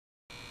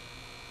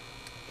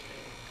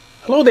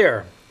Hello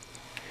there.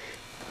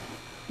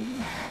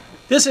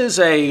 This is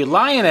a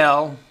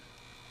Lionel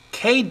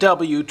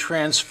KW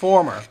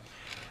Transformer.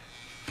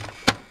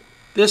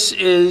 This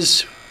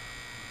is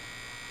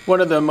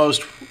one of the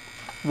most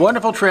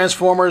wonderful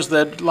transformers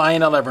that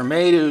Lionel ever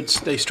made.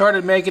 They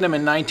started making them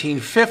in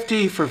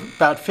 1950 for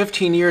about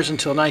 15 years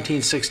until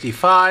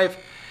 1965.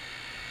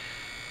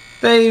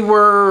 They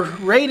were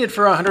rated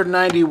for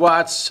 190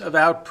 watts of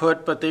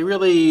output, but their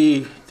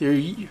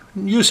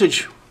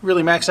usage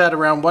really maxed out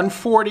around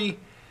 140,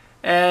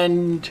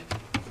 and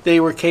they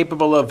were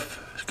capable of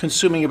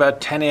consuming about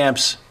 10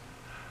 amps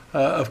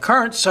of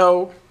current.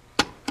 So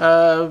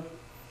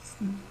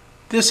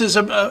this is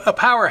a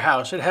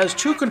powerhouse. It has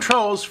two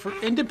controls for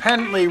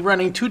independently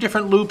running two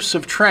different loops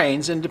of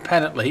trains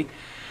independently.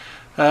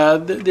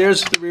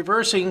 There's the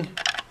reversing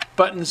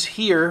buttons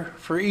here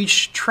for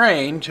each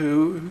train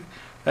to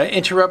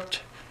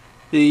interrupt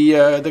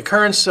the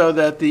current so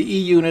that the E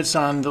units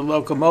on the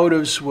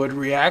locomotives would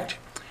react.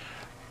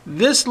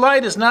 This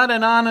light is not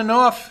an on and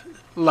off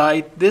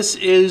light. This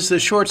is the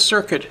short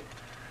circuit,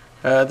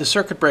 the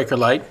circuit breaker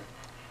light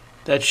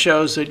that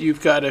shows that you've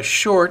got a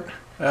short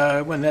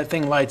when that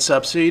thing lights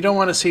up. So you don't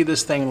want to see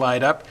this thing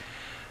light up.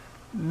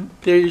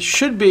 There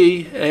should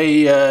be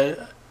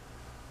an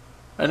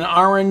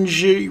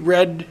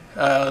orange-red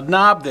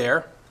knob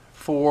there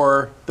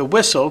for the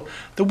whistle.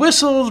 The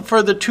whistle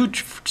for the two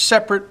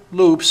separate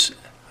loops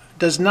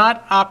does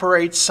not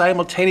operate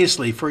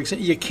simultaneously. For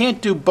example, you can't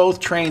do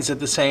both trains at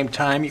the same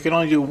time. You can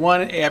only do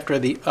one after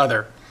the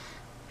other.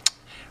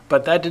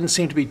 But that didn't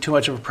seem to be too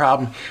much of a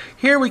problem.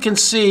 Here we can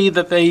see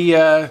that the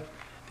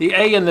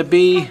A and the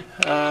B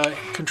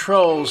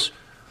controls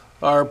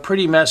are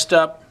pretty messed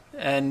up,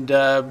 and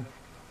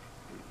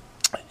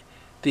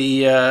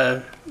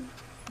the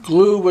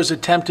glue was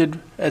attempted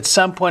at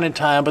some point in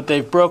time, but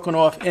they've broken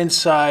off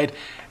inside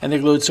and they're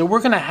glued. So we're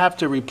going to have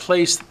to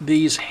replace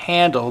these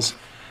handles.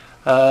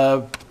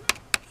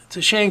 It's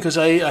a shame because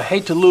I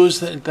hate to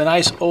lose the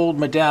nice old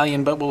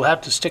medallion, but we'll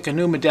have to stick a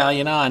new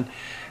medallion on.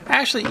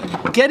 Actually,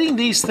 getting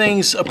these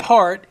things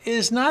apart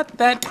is not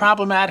that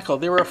problematical.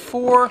 There are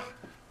 4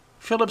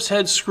 Phillips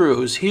head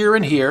screws here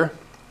and here.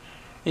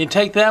 You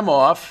take them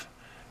off.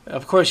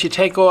 Of course, you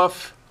take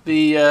off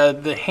the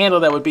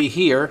handle that would be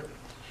here,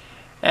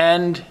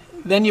 and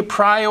then you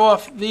pry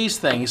off these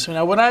things. So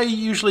now what I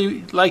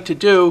usually like to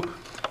do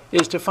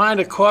is to find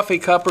a coffee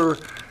cup or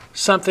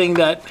something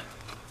that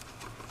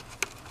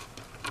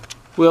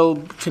will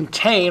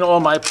contain all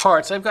my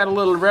parts. I've got a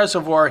little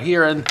reservoir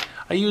here, and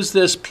I use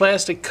this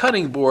plastic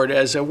cutting board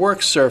as a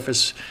work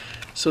surface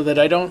so that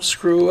I don't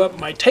screw up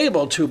my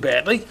table too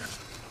badly.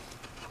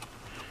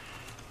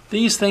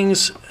 These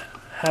things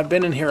have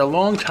been in here a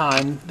long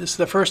time. This is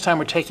the first time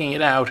we're taking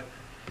it out.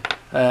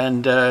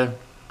 And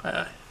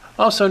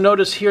also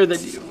notice here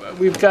that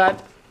we've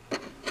got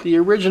the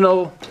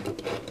original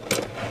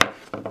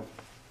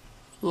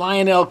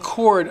Lionel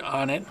cord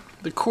on it.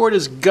 The cord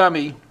is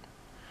gummy,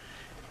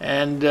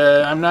 and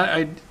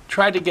I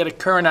tried to get a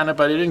current on it,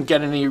 but I didn't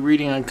get any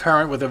reading on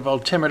current with a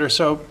voltmeter,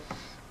 so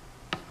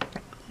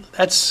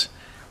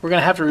we're going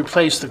to have to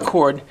replace the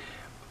cord.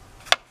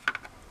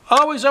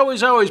 Always,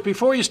 always, always,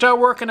 before you start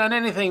working on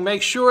anything,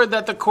 make sure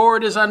that the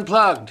cord is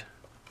unplugged.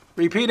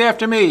 Repeat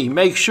after me.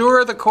 Make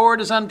sure the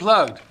cord is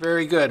unplugged.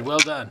 Very good. Well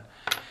done.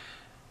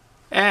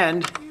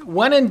 And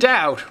when in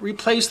doubt,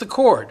 replace the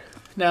cord.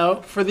 Now,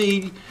 for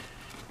the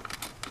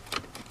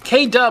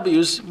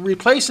KWs,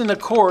 replacing the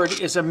cord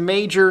is a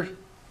major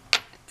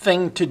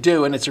thing to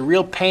do, and it's a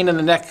real pain in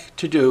the neck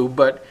to do,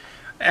 but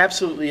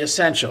absolutely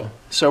essential.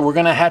 So we're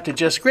going to have to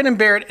just grin and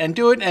bear it and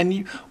do it,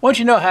 and once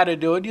you know how to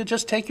do it, you'll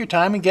just take your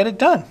time and get it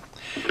done.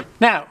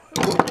 Now,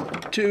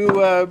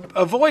 to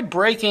avoid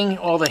breaking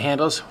all the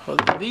handles, well,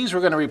 these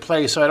we're going to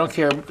replace, so I don't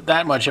care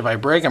that much if I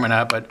break them or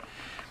not, but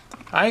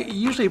I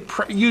usually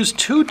use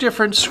 2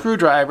 different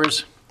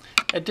screwdrivers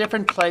at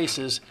different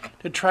places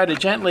to try to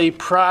gently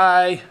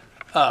pry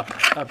up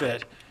a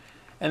bit.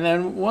 And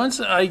then once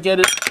I get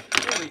it,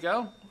 there we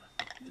go,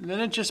 and then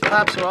it just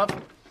pops off,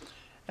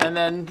 and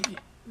then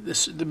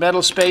the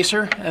metal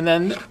spacer, and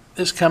then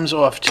this comes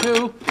off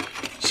too.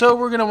 So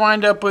we're going to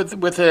wind up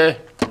with an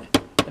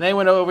A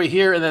one over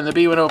here, and then the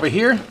B one over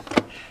here,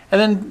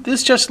 and then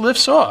this just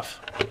lifts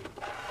off.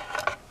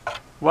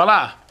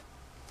 Voila.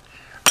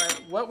 All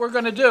right, what we're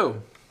going to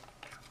do,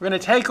 we're going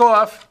to take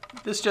off,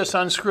 this just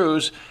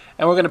unscrews,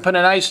 and we're going to put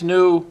a nice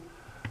new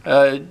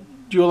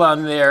jewel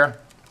on there.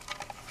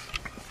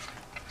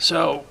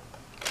 So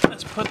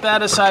let's put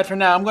that aside for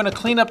now. I'm going to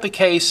clean up the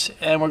case,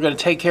 and we're going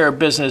to take care of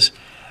business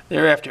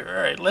thereafter.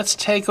 All right, let's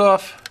take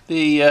off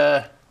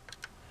the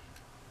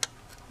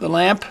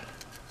lamp.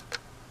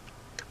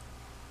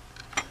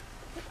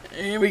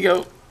 Here we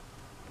go.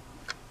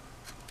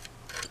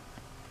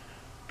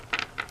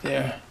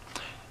 There.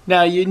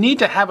 Now you need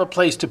to have a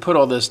place to put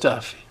all this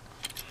stuff.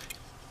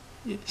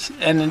 There's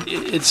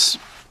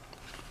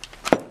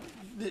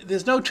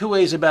no two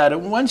ways about it.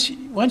 Once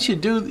you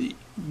do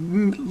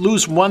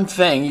lose one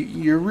thing,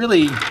 you're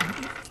really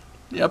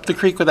up the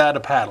creek without a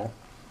paddle.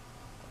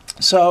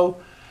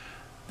 So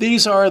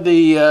These are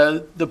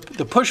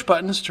the push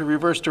buttons to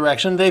reverse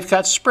direction. They've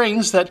got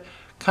springs that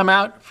come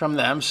out from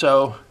them,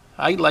 so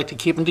I like to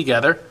keep them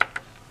together.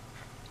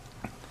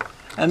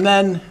 And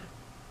then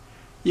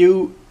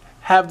you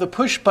have the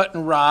push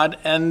button rod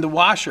and the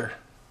washer.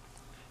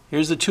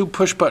 Here's the two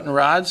push button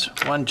rods,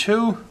 1,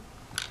 2,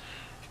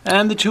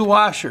 and the two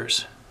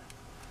washers.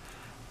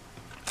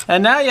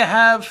 And now you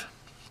have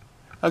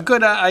a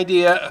good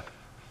idea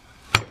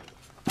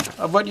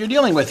of what you're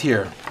dealing with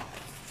here.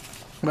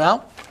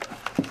 Well,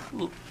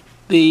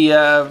 these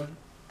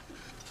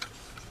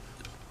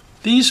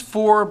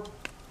 4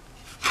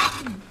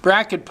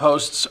 bracket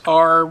posts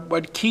are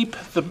what keep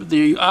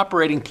the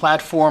operating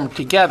platform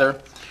together.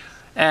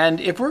 And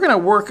if we're going to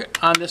work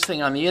on this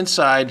thing on the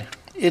inside,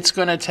 it's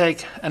going to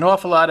take an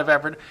awful lot of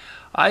effort.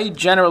 I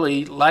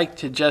generally like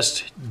to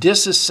just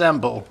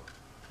disassemble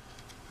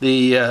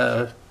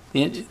the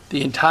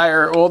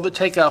entire,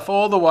 take off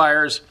all the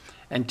wires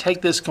and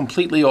take this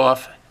completely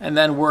off and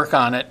then work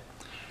on it,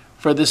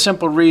 for the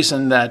simple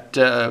reason that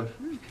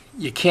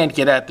you can't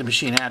get at the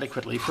machine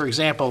adequately. For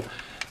example,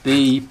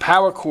 the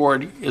power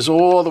cord is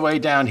all the way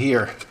down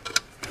here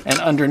and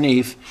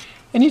underneath,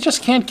 and you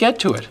just can't get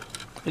to it.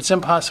 It's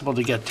impossible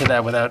to get to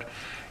that without,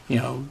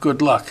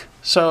 good luck.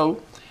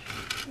 So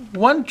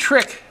one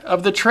trick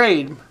of the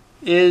trade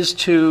is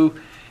to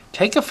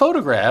take a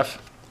photograph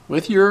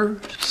with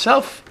your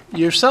cell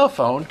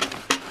phone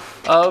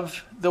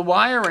of the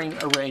wiring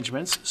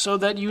arrangements so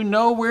that you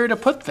know where to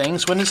put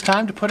things when it's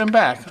time to put them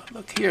back.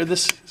 Look here,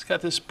 this has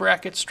got this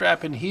bracket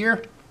strap in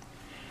here.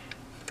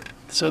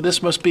 So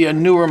this must be a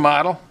newer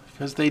model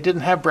because they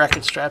didn't have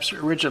bracket straps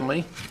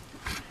originally.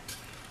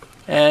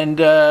 And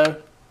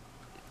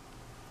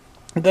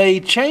they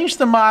changed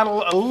the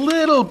model a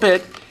little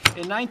bit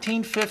in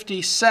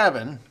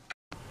 1957.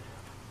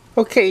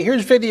 Okay,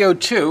 here's video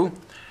 2.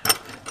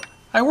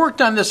 I worked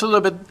on this a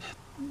little bit.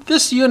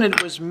 This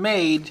unit was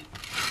made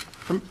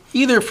from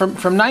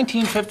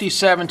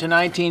 1957 to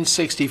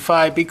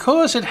 1965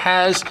 because it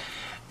has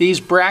these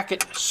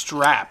bracket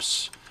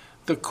straps.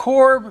 The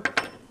core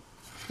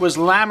was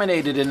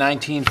laminated in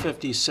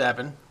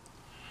 1957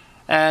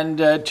 and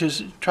to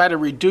try to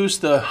reduce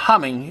the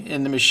humming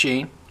in the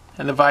machine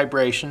and the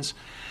vibrations.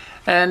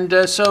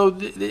 And so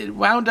it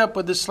wound up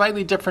with a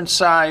slightly different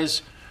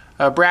size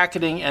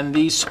bracketing, and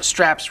these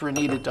straps were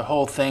needed to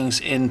hold things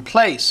in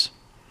place.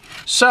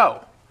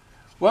 So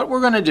what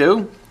we're going to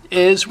do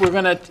is we're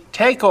going to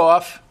take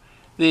off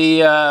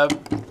the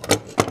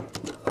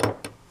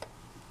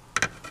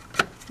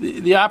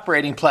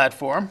operating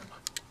platform.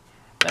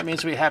 That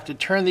means we have to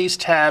turn these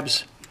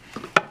tabs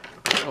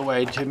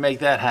away to make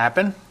that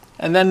happen.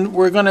 And then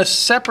we're going to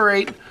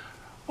separate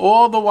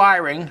all the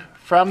wiring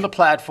from the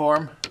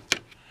platform.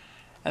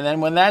 And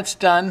then when that's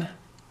done,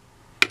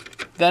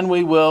 then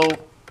we will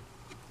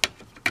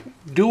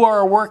do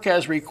our work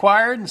as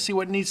required and see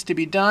what needs to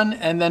be done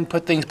and then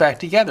put things back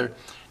together.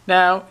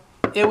 Now,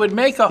 it would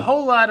make a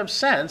whole lot of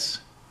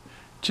sense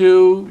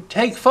to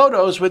take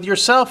photos with your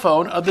cell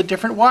phone of the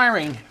different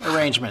wiring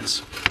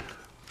arrangements.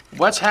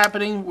 What's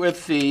happening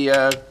with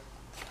the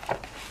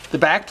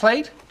back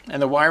plate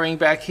and the wiring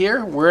back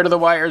here? Where do the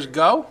wires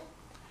go?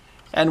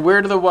 And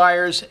where do the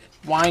wires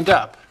wind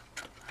up?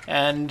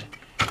 And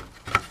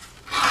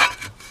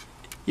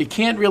you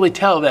can't really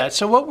tell that.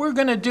 So what we're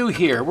going to do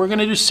here, we're going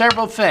to do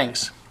several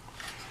things.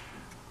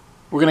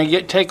 We're going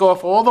to take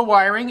off all the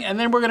wiring, and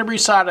then we're going to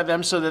resolder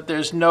them so that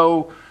there's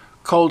no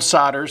cold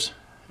solders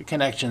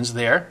connections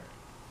there.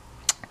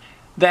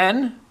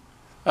 Then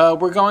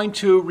we're going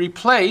to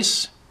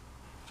replace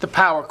the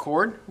power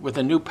cord with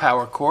a new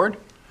power cord.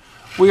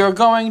 We are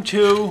going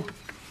to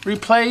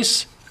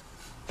replace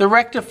the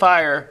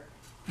rectifier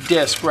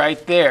disc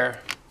right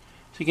there.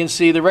 So you can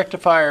see the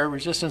rectifier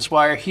resistance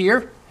wire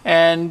here.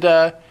 And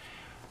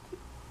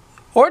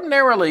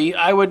ordinarily,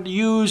 I would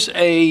use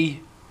a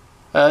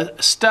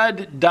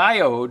stud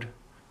diode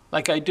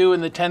like I do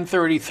in the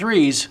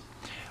 1033s,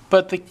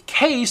 but the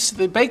case,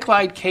 the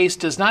Bakelite case,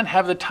 does not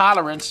have the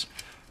tolerance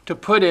to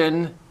put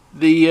in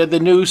the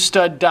new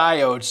stud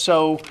diode.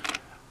 So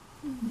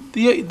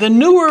the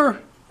newer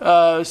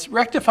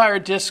rectifier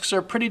discs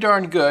are pretty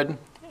darn good,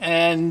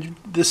 and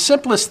the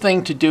simplest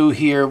thing to do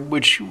here,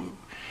 which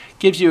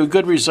gives you a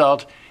good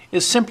result,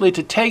 is simply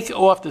to take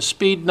off the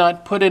speed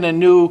nut, put in a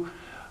new,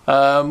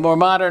 more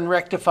modern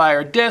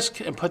rectifier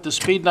disc, and put the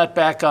speed nut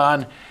back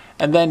on,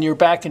 and then you're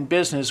back in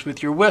business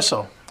with your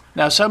whistle.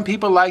 Now, some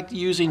people like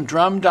using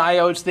drum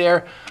diodes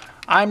there.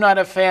 I'm not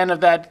a fan of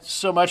that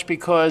so much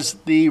because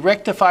the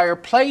rectifier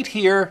plate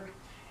here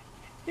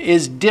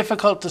is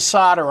difficult to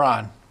solder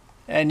on,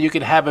 and you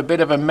can have a bit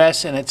of a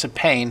mess, and it's a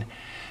pain.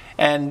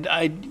 And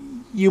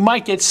you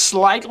might get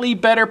slightly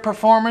better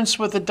performance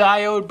with the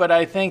diode, but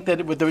I think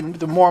that with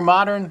the more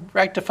modern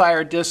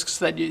rectifier discs,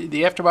 the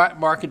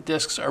aftermarket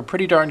discs are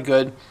pretty darn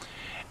good,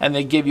 and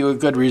they give you a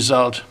good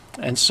result.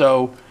 And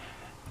so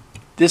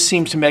this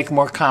seems to make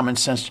more common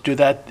sense to do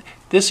that.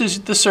 This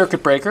is the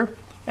circuit breaker,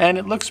 and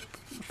it looks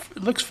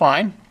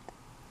fine.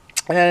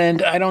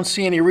 And I don't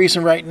see any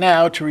reason right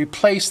now to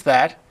replace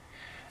that.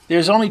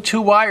 there's only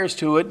 2 wires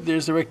to it.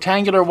 There's the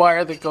rectangular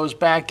wire that goes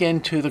back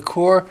into the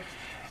core,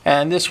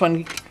 and this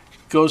one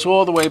goes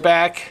all the way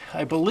back,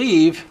 I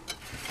believe,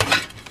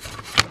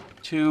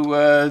 to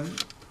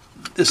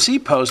the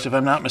C-post, if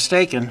I'm not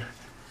mistaken.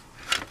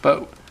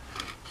 But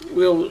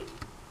we'll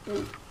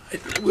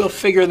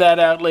figure that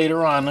out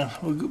later on.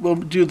 We'll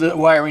do the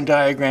wiring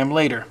diagram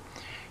later.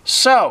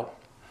 So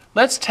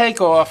let's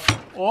take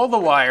off all the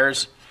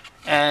wires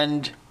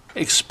and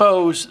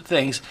expose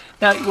things.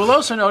 Now we'll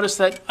also notice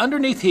that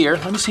underneath here,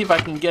 let me see if I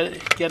can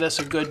get us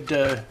a good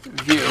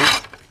view.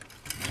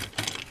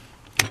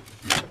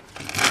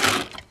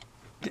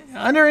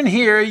 Under in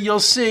here, you'll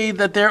see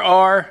that there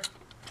are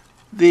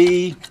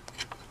the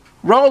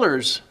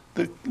rollers,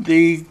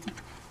 the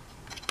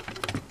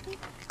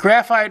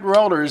graphite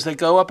rollers that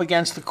go up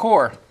against the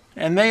core,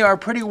 and they are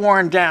pretty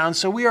worn down,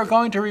 so we are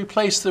going to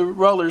replace the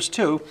rollers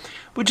too,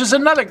 which is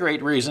another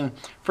great reason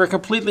for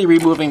completely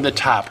removing the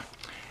top.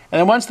 And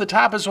then once the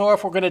top is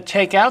off, we're going to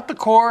take out the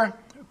core,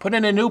 put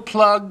in a new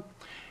plug,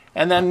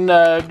 and then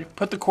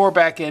put the core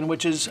back in,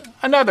 which is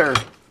another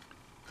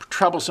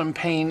troublesome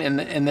pain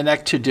in the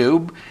neck to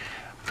do,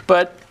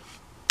 but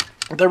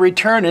the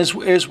return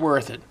is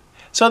worth it.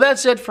 So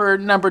that's it for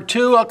number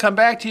 2. I'll come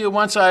back to you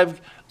once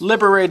I've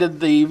liberated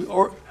the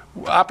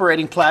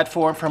operating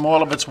platform from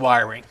all of its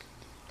wiring.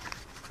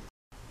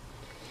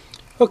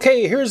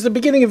 Okay, here's the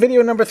beginning of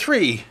video number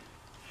 3.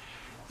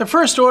 The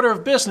first order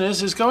of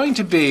business is going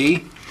to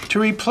be to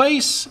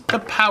replace the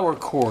power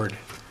cord,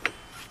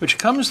 which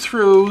comes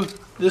through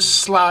this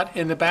slot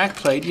in the back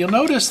plate. You'll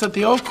notice that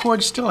the old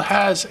cord still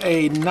has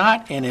a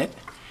knot in it,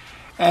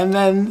 and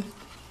then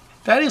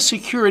that is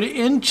secured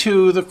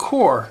into the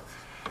core.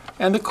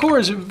 And the core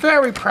is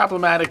very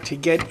problematic to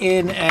get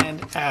in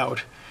and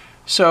out.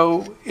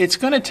 So it's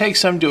going to take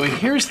some doing.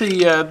 Here's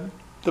the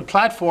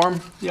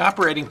platform, the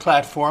operating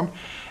platform,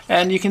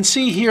 and you can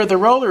see here the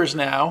rollers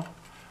now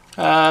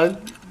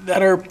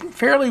that are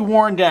fairly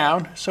worn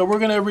down. So we're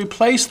going to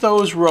replace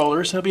those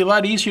rollers. It'll be a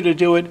lot easier to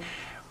do it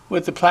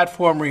with the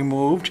platform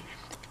removed.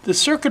 The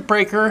circuit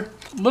breaker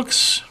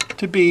looks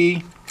to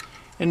be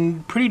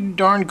in pretty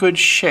darn good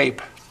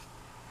shape.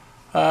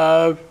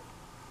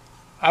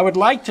 I would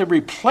like to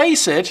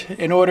replace it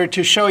in order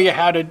to show you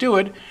how to do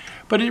it,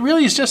 but it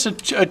really is just a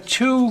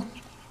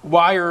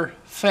 2-wire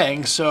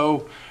thing,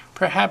 so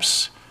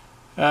perhaps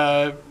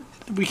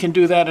we can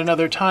do that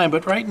another time.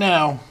 But right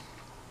now,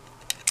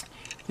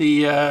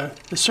 the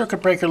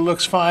circuit breaker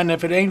looks fine.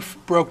 If it ain't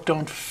broke,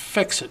 don't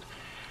fix it.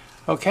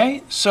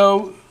 Okay,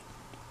 so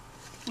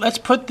let's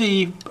put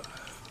the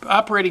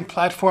operating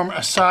platform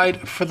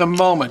aside for the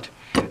moment,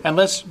 and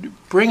let's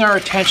bring our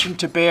attention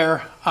to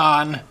bear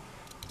on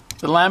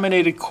the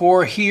laminated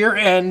core here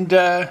and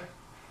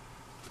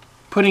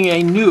putting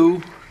a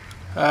new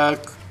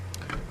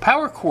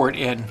power cord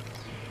in.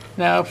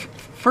 Now,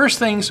 first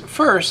things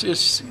first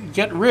is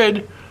get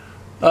rid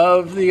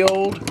of the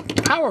old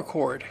power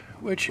cord,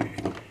 which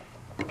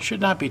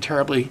should not be a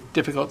terribly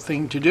difficult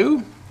thing to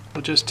do.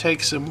 We'll just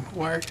take some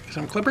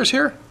clippers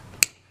here,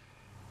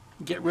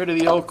 get rid of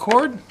the old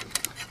cord,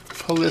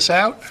 pull this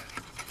out.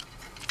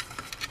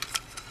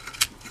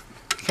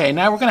 Okay,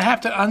 now we're going to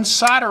have to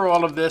unsolder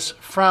all of this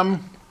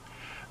from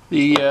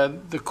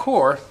the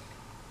core.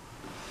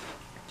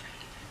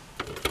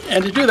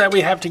 And to do that,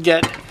 we have to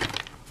get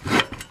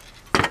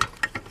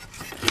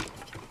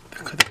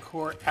the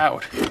core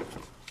out.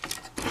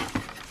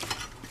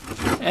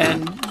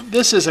 And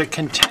this is a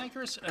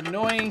cantankerous,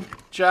 annoying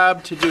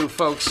job to do,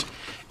 folks,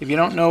 if you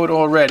don't know it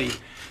already.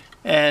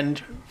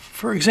 And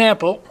for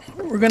example,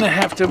 we're going to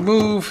have to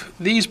move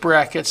these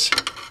brackets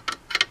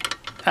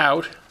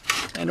out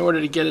in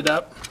order to get it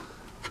up.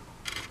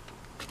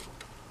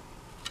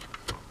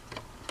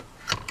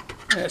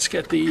 Let's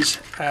get these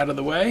out of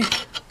the way.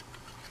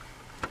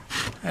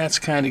 That's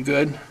kind of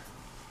good.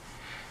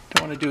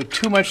 Don't want to do it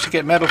too much to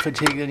get metal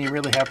fatigue, then you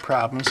really have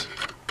problems.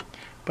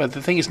 But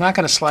the thing is not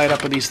going to slide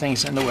up with these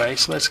things in the way,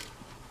 so let's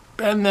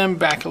bend them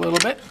back a little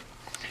bit.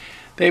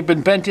 They've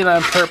been bent in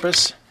on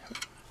purpose,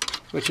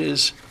 which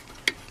is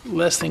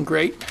less than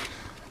great.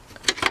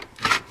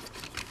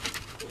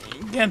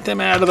 Get them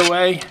out of the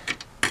way.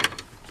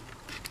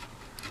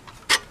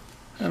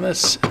 And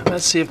let's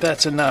see if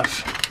that's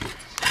enough.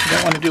 I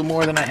don't want to do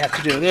more than I have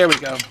to do. There we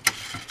go.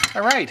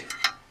 All right.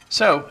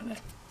 So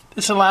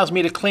this allows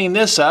me to clean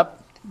this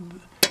up.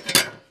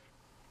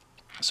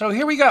 So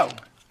here we go.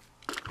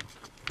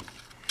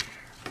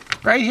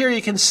 Right here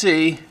you can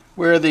see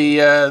where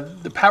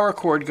the power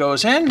cord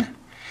goes in,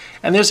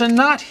 and there's a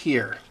knot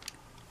here.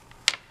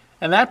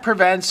 And that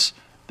prevents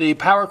the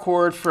power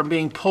cord from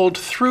being pulled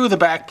through the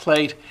back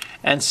plate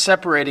and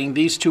separating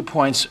these 2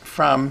 points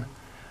from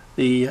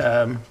the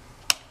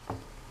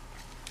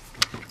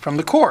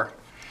core.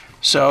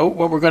 So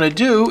what we're going to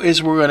do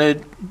is we're going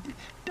to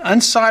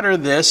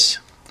unsolder this,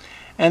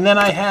 and then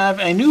I have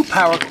a new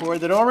power cord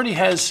that already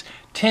has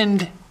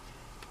tinned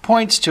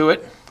points to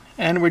it,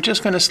 and we're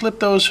just going to slip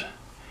those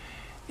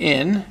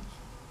in.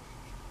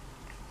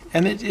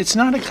 And it's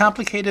not a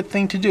complicated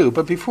thing to do,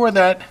 but before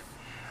that,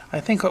 I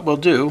think what we'll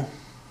do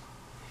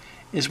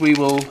is we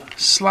will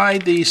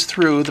slide these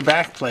through the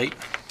back plate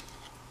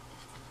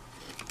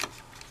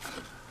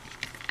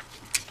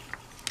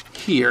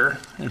here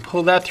and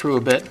pull that through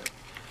a bit,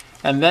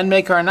 and then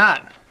make our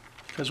knot.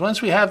 Because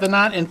once we have the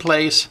knot in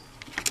place,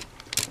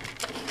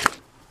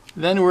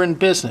 then we're in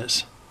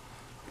business.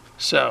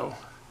 So,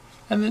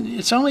 and then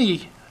it's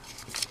only,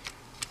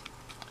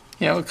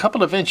 a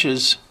couple of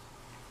inches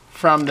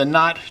from the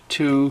knot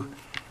to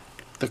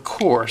the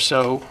core,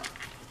 so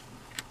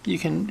you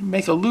can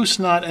make a loose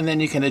knot and then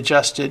you can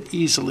adjust it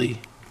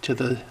easily to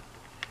the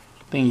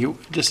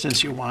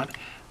distance you want.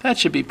 That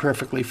should be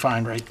perfectly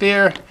fine right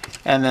there.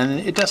 And then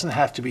it doesn't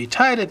have to be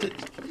tight, it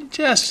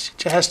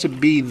just has to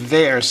be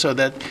there so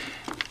that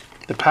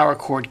the power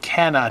cord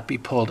cannot be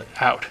pulled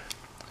out.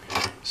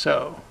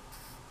 So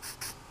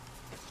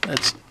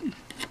let's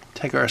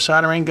take our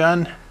soldering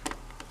gun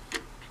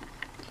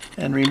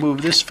and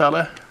remove this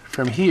fella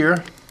from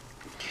here.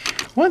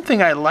 One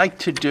thing I like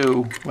to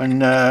do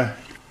when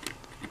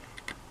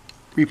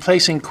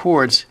replacing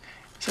cords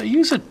is I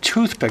use a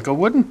toothpick, a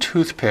wooden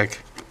toothpick,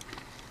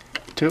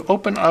 to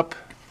open up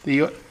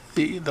the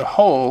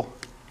hole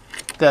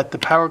that the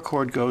power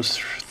cord goes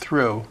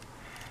through.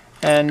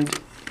 And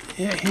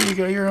yeah, here you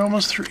go, you're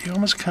almost through, you're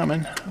almost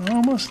coming,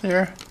 almost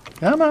there.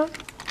 Come on,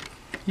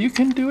 you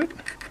can do it.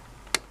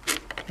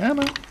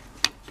 Come on.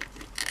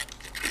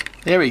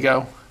 There we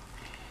go.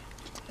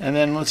 And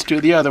then let's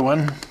do the other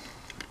one.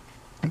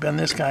 Bend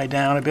this guy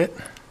down a bit.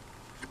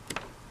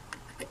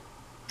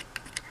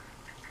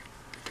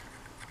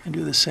 And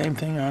do the same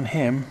thing on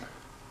him.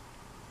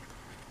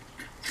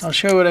 I'll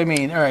show what I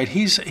mean. All right,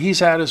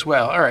 he's out as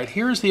well. All right,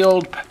 here's the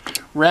old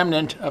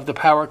remnant of the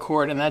power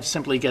cord, and that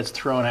simply gets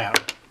thrown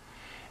out.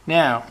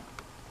 Now,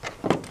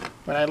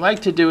 what I like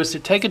to do is to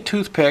take a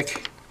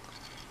toothpick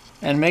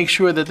and make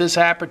sure that this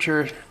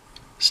aperture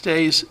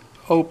stays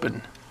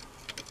open.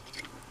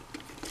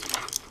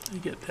 Let me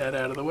get that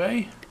out of the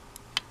way.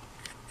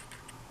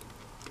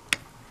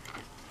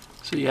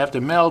 So you have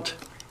to melt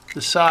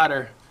the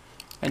solder,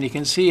 and you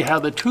can see how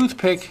the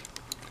toothpick,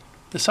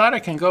 the solder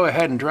can go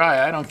ahead and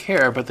dry, I don't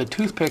care, but the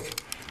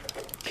toothpick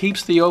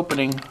keeps the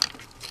opening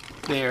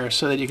there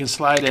so that you can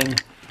slide in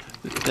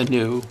the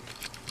new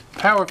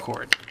power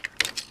cord.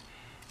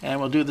 And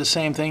we'll do the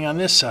same thing on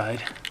this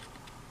side.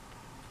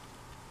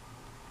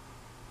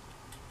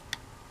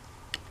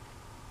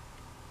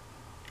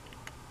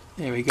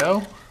 There we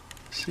go.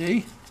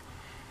 See?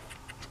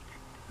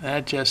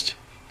 That just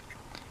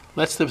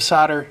lets the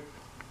solder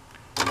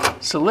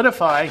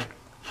solidify,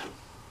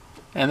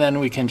 and then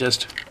we can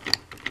just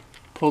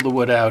pull the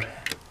wood out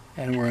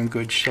and we're in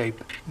good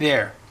shape.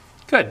 There.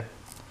 Good.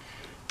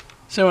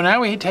 So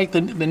now we take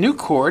the new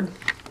cord.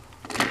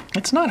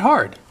 It's not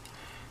hard.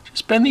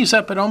 Just bend these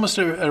up at almost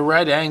a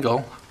right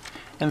angle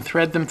and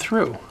thread them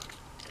through.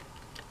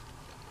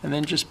 And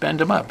then just bend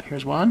them up.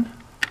 Here's one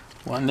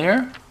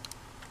there,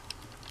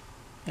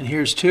 and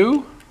here's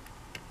two.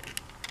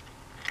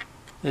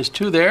 There's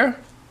two there.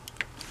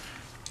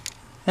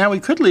 Now we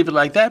could leave it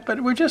like that,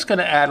 but we're just going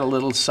to add a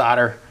little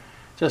solder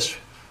just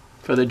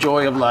for the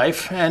joy of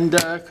life. And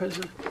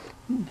because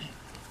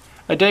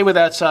a day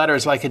without solder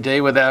is like a day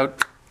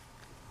without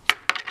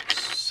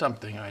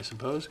something, I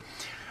suppose.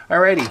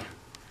 Alrighty,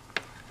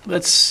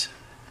 let's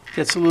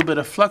get a little bit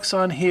of flux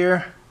on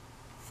here.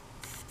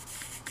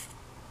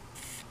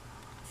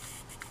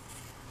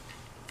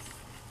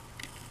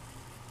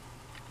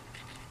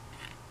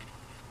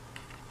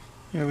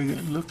 There we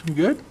go, looking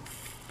good.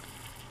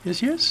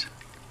 Yes, yes.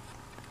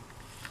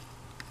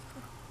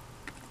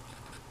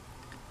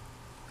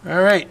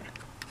 All right,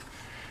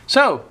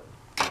 so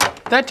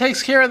that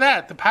takes care of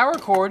that. The power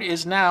cord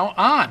is now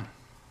on.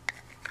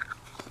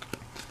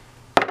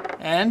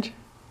 And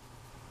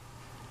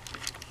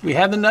we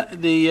have the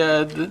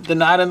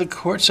knot in the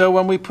cord. So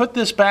when we put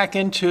this back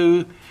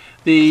into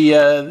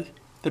the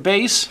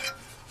base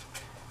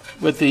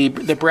with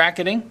the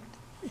bracketing,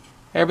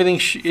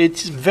 everything,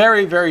 it's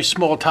very, very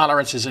small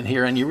tolerances in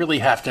here, and you really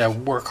have to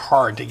work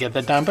hard to get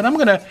that done. But I'm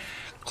going to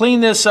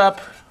clean this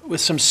up with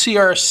some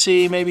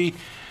CRC, maybe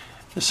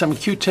some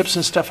Q-tips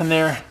and stuff in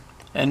there,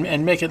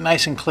 and make it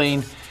nice and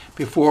clean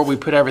before we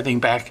put everything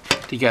back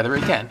together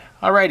again.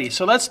 Alrighty,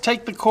 so let's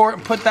take the cord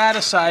and put that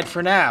aside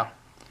for now.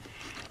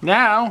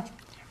 Now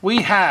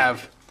we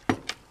have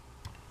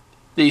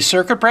the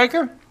circuit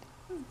breaker,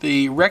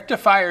 the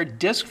rectifier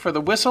disc for the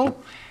whistle,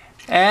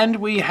 and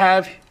we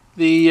have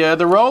the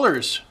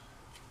rollers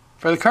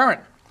for the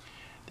current.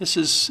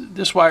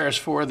 This wire is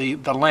for the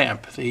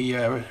lamp,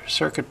 the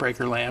circuit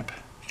breaker lamp.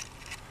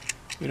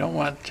 We don't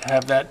want to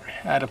have that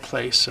out of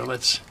place, so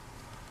let's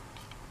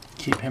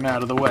keep him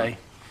out of the way.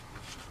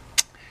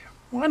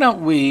 Why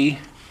don't we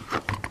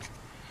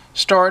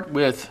start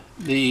with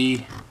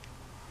the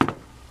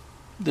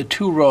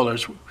two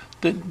rollers.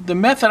 The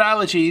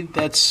methodology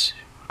that's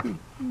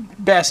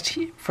best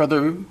for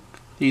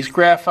these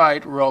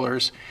graphite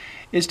rollers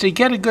is to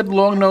get a good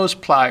long nose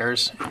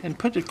pliers and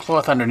put a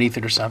cloth underneath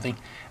it or something,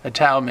 a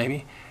towel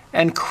maybe,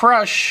 and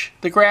crush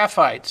the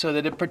graphite so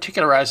that it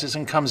particularizes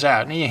and comes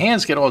out. And your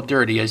hands get all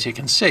dirty, as you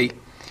can see.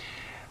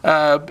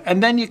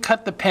 and then you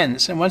cut the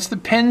pins. And once the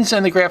pins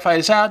and the graphite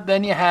is out,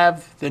 then you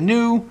have the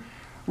new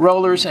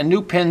rollers and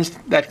new pins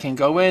that can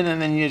go in,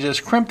 and then you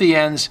just crimp the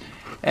ends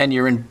and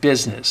you're in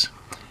business.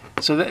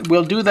 So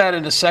we'll do that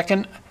in a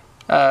second.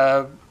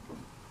 And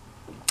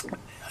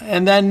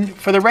then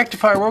for the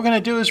rectifier, what we're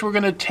going to do is we're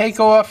going to take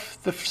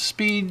off the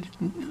speed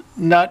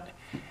nut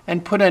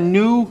and put a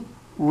new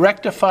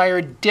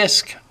rectifier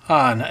disc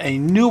on, a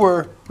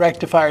newer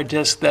rectifier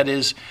disc that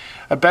is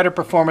a better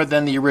performer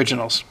than the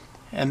originals.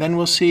 And then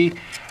we'll see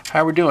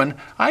how we're doing.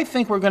 I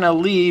think we're going to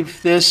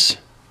leave this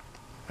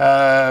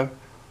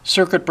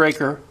circuit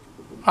breaker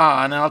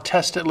on, and I'll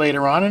test it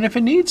later on. And if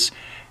it needs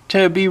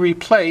to be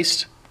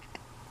replaced,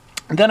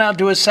 then I'll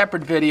do a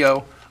separate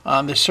video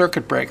on the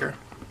circuit breaker.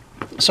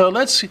 So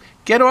let's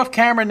get off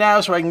camera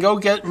now so I can go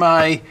get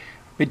my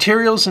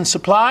materials and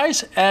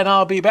supplies, and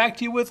I'll be back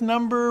to you with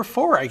number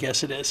 4, I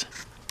guess it is.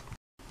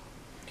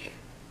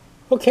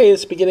 Okay,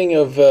 it's the beginning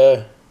of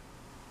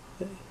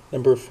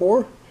number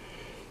 4.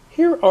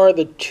 Here are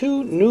the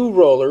 2 new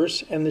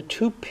rollers and the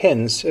 2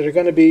 pins that are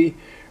going to be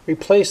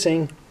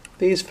replacing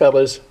these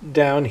fellas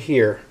down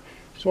here.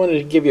 Just wanted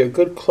to give you a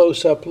good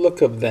close-up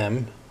look of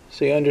them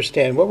so you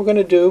understand. What we're going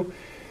to do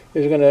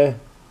is we're going to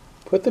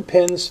put the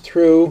pins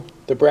through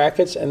the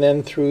brackets and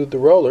then through the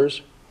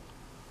rollers,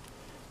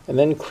 and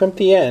then crimp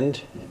the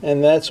end,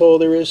 and that's all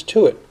there is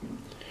to it.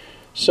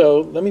 So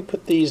let me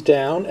put these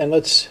down and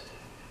let's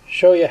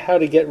show you how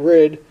to get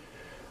rid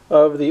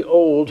of the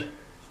old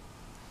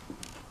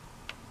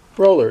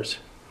rollers.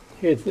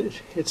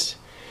 It's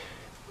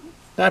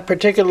not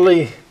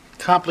particularly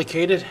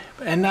complicated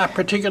and not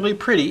particularly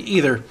pretty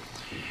either.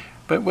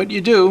 But what you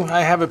do,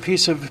 I have a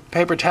piece of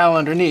paper towel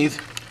underneath,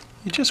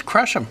 you just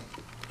crush them.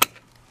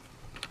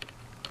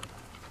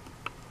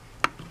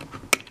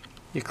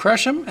 You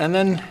crush them, and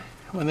then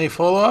when they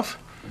fall off,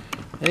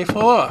 they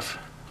fall off.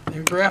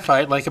 They're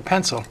graphite like a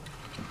pencil.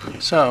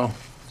 So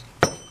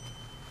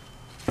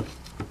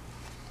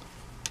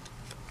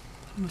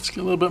let's get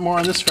a little bit more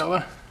on this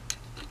fella,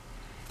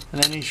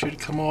 and then he should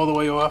come all the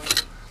way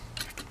off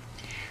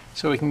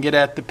so we can get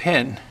at the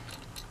pin.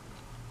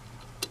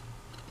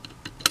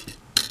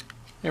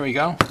 There we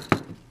go.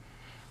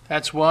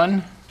 That's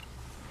one.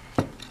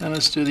 Then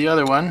let's do the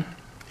other one.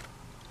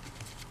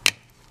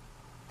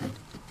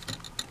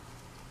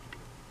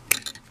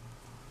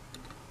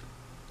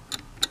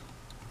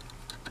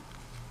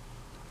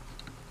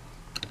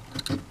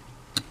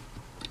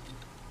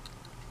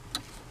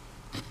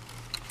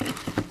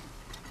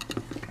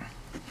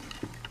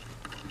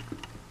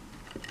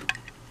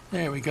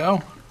 There we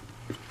go.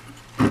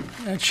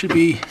 That should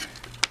be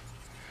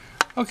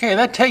okay.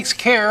 That takes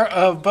care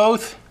of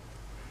both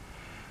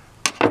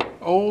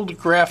old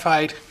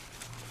graphite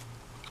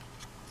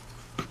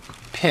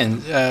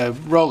pin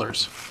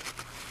rollers.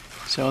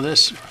 So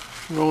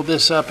roll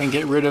this up and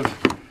get rid of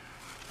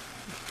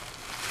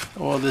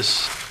all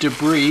this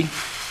debris.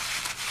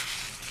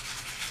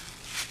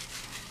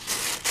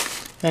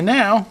 And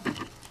now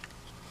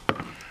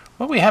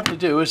what we have to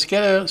do is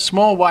get a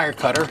small wire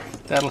cutter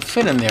that'll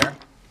fit in there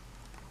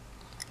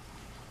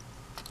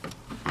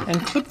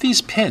and clip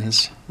these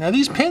pins. Now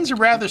these pins are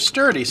rather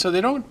sturdy, so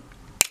they don't,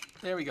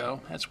 there we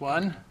go, that's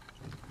one.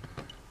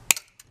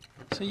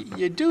 So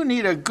you do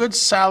need a good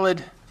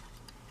solid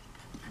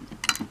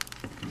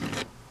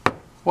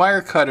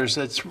wire cutters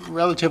that's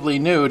relatively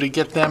new to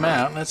get them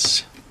out.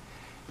 Let's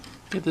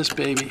get this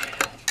baby,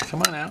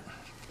 come on out.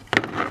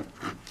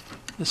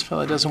 This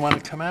fella doesn't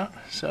want to come out,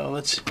 so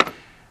let's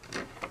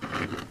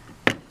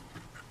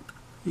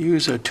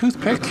use a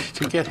toothpick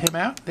to get him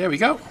out. There we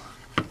go.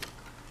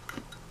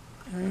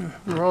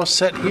 We're all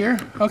set here.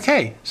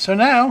 Okay, so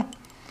now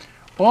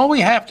all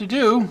we have to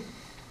do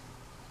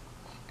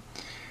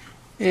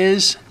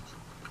is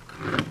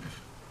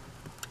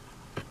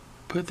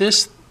put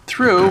this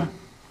through.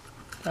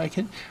 I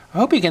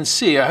hope you can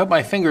see. I hope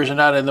my fingers are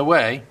not in the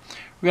way.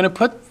 We're going to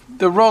put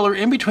the roller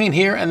in between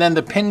here, and then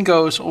the pin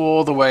goes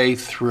all the way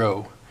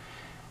through.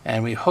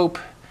 And we hope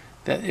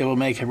that it will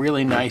make a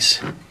really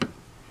nice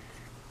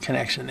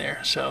connection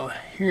there. So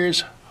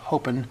here's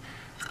hoping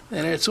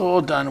that it's all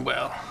done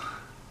well.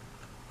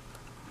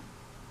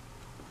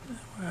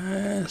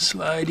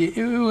 Slide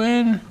you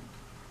in.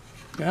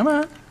 Come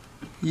on.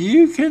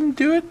 You can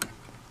do it.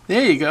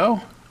 There you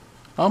go.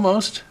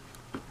 Almost.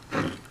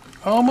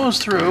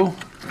 Almost through.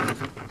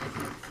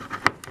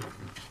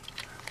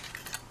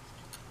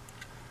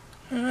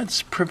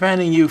 That's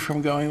preventing you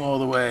from going all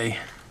the way.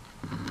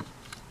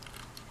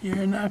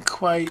 You're not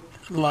quite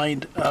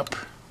lined up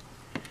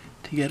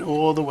to get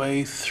all the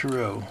way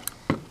through.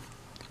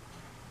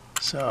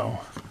 So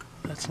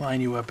let's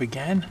line you up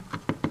again.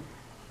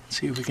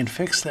 See if we can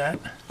fix that,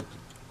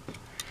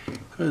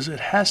 because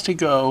it has to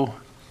go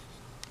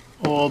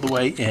all the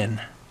way in.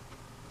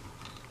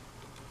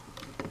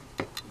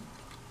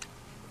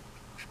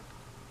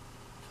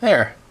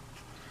 There.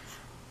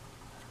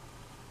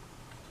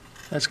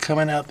 That's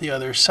coming out the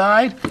other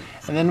side.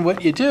 And then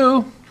what you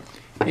do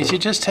is you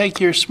just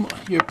take your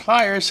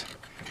pliers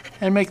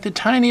and make the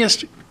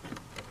tiniest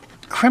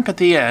crimp at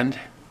the end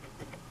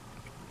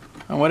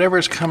on whatever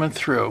is coming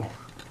through.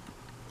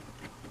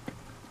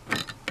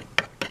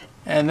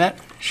 And that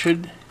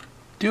should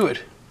do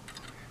it.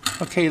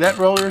 Okay, that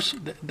roller's,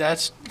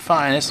 that's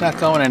fine. It's not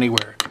going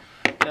anywhere.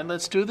 Then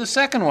let's do the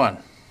second one.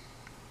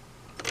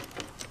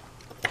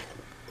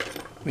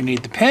 We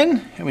need the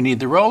pin, and we need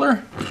the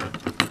roller.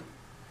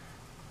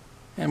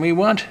 And we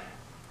want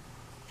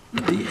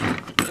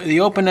the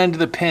open end of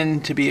the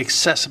pin to be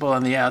accessible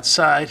on the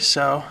outside.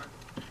 So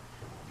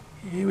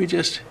here we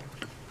just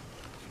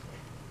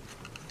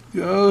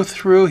go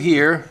through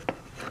here,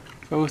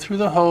 go through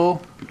the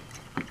hole,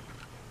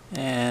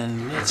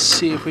 and let's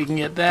see if we can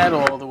get that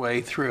all the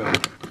way through.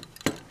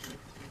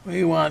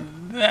 We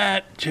want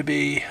that to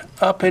be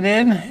up and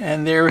in,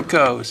 and there it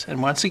goes.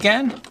 And once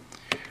again,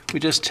 we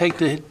just take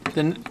the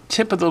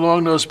tip of the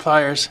long nose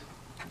pliers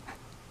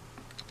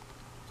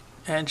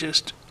and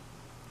just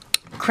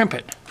crimp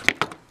it.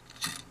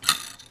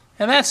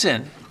 And that's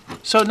in.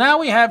 So now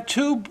we have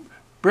two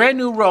brand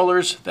new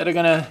rollers that are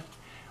going to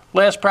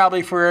last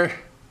probably for,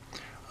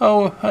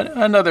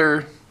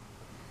 another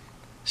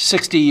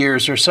 60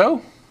 years or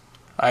so,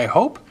 I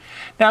hope.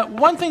 Now,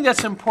 one thing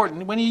that's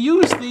important, when you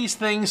use these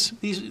things,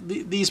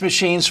 these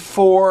machines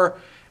for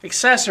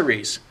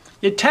accessories,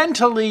 you tend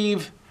to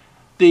leave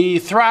the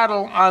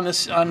throttle on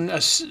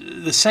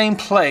the same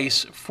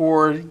place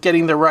for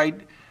getting the right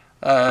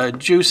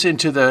juice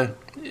into the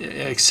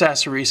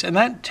accessories, and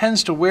that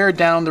tends to wear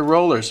down the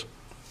rollers.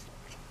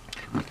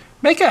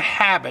 Make a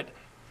habit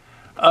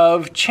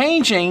of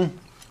changing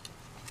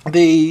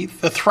the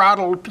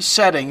throttle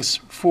settings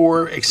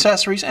for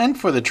accessories and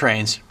for the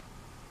trains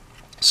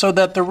so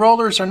that the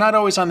rollers are not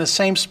always on the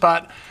same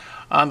spot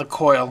on the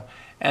coil,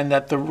 and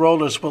that the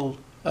rollers will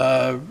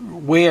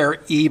wear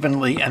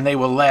evenly and they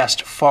will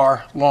last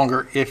far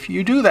longer if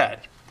you do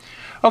that.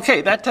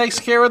 Okay, that takes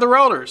care of the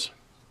rollers.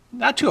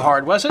 Not too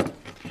hard, was it?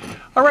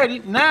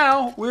 Alrighty,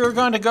 now we're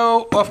going to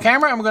go off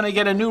camera. I'm going to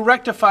get a new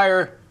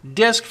rectifier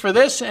disc for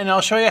this, and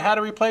I'll show you how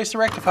to replace the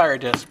rectifier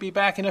disc. Be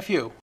back in a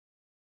few.